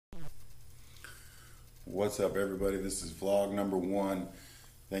What's up, everybody? This is vlog number 1.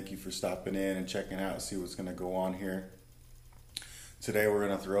 Thank you for stopping in and checking out, see what's going to go on here. Today we're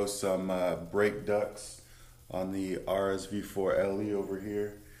going to throw some brake ducts on the RSV4 LE over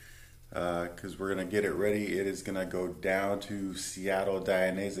here because we're going to get it ready. It is going to go down to Seattle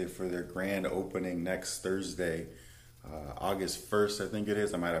Dainese for their grand opening next Thursday, August 1st, I think it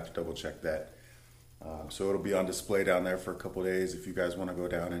is. I might have to double check that. So it'll be on display down there for a couple days if you guys want to go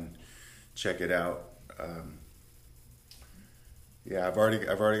down and check it out. Yeah, I've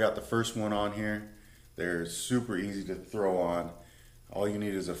already got the first one on here. They're super easy to throw on. All you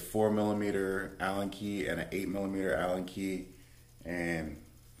need is a 4mm Allen key and an 8mm Allen key, and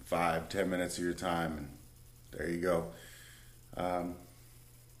 5-10 minutes of your time, and there you go.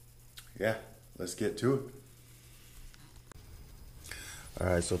 Yeah, let's get to it.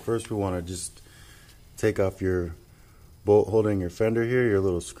 Alright, so first we want to just take off your bolt holding your fender here, your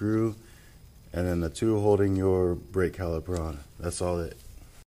little screw, and then the two holding your brake caliper on. That's all it.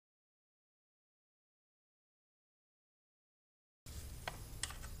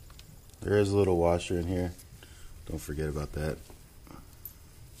 There is a little washer in here. Don't forget about that.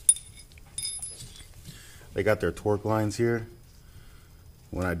 They got their torque lines here.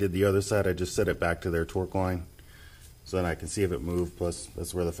 When I did the other side, I just set it back to their torque line so then I can see if it moved, plus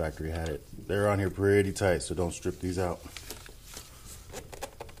that's where the factory had it. They're on here pretty tight, so don't strip these out.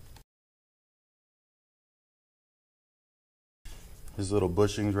 These little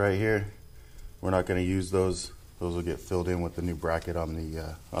bushings right here, we're not going to use those. Those will get filled in with the new bracket on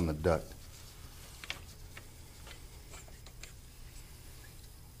the duct.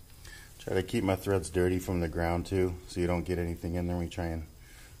 Try to keep my threads dirty from the ground too, so you don't get anything in there when you try and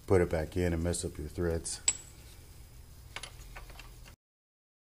put it back in and mess up your threads.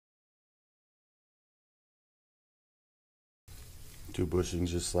 Two bushings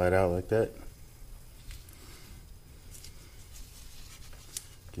just slide out like that.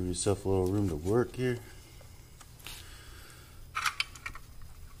 Give yourself a little room to work here.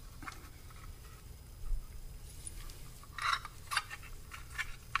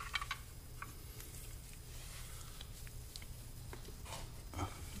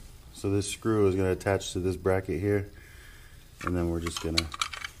 So this screw is going to attach to this bracket here, and then we're just going to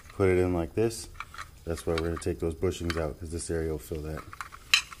put it in like this. That's why we're going to take those bushings out, because this area will fill that.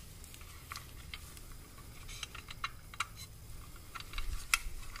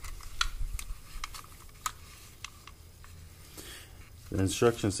 The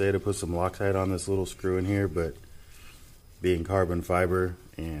instructions say to put some Loctite on this little screw in here, but being carbon fiber,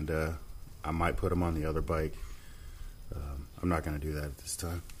 and I might put them on the other bike, I'm not going to do that at this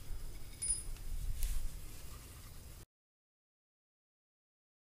time.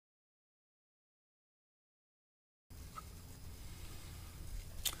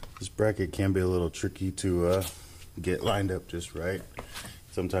 This bracket can be a little tricky to get lined up just right.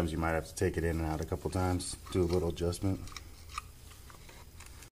 Sometimes you might have to take it in and out a couple times, do a little adjustment.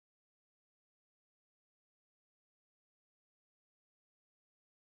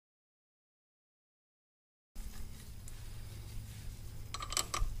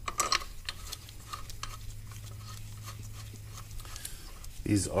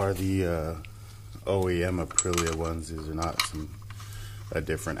 These are the OEM Aprilia ones. These are not a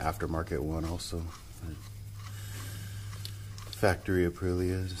different aftermarket one also. Factory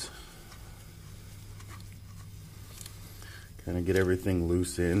Aprilias. Kind of get everything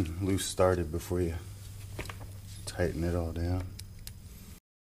loose started before you tighten it all down.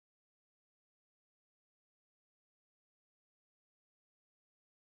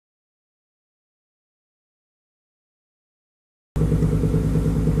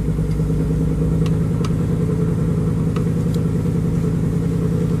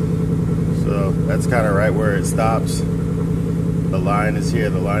 That's kind of right where it stops. The line is here,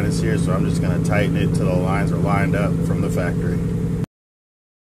 so I'm just going to tighten it till the lines are lined up from the factory.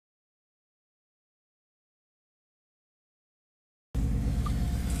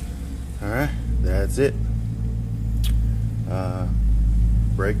 Alright, that's it.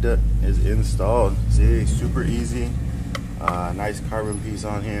 Brake duct is installed. See, super easy. Nice carbon piece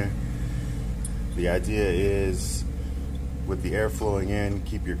on here. The idea is, with the air flowing in,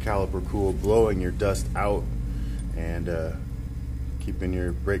 keep your caliper cool, blowing your dust out, and keeping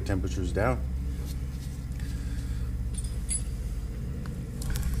your brake temperatures down.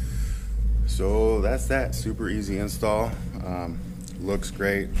 So that's that. Super easy install. Looks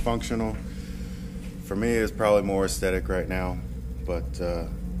great, functional. For me, it's probably more aesthetic right now, but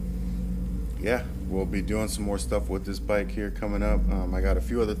yeah, we'll be doing some more stuff with this bike here coming up. I got a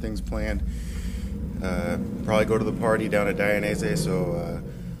few other things planned. Probably go to the party down at Dainese, so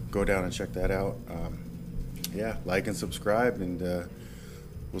go down and check that out. yeah, like and subscribe, and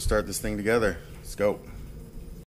we'll start this thing together. Let's go.